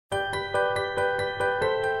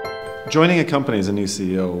Joining a company as a new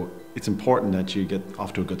CEO, it's important that you get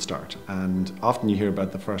off to a good start, and often you hear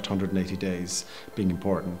about the first 180 days being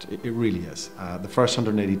important. It really is. The first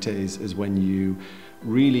 180 days is when you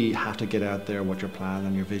really have to get out there what your plan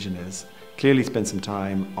and your vision is. Clearly spend some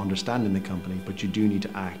time understanding the company, but you do need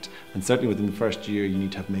to act, and certainly within the first year you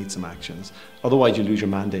need to have made some actions. Otherwise you lose your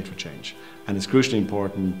mandate for change, and it's crucially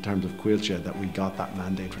important in terms of Coillte that we got that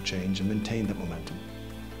mandate for change and maintained that momentum.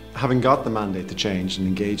 Having got the mandate to change and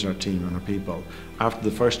engage our team and our people, after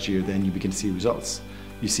the first year then you begin to see results.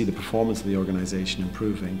 You see the performance of the organisation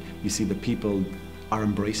improving, you see the people are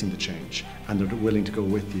embracing the change and they're willing to go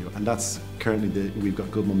with you, and that's currently we've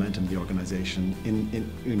got good momentum in the organisation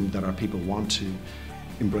in that our people want to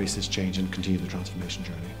embrace this change and continue the transformation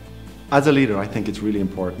journey. As a leader, I think it's really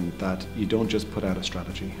important that you don't just put out a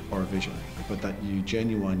strategy or a vision, but that you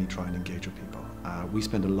genuinely try and engage with people. We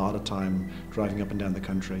spend a lot of time driving up and down the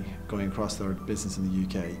country, going across our business in the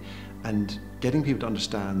UK, and getting people to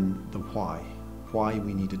understand the why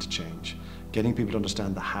we needed to change, getting people to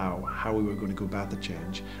understand the how we were going to go about the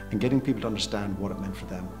change, and getting people to understand what it meant for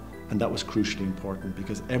them. And that was crucially important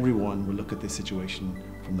because everyone will look at this situation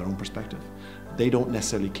from their own perspective. They don't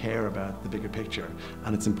necessarily care about the bigger picture,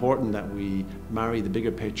 and it's important that we marry the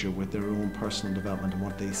bigger picture with their own personal development and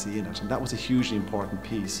what they see in it. And that was a hugely important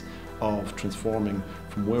piece of transforming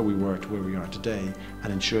from where we were to where we are today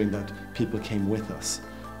and ensuring that people came with us.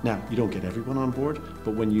 Now, you don't get everyone on board,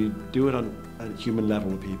 but when you do it on a human level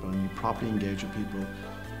with people and you properly engage with people,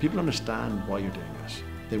 people understand why you're doing it.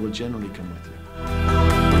 They will generally come with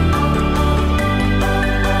you.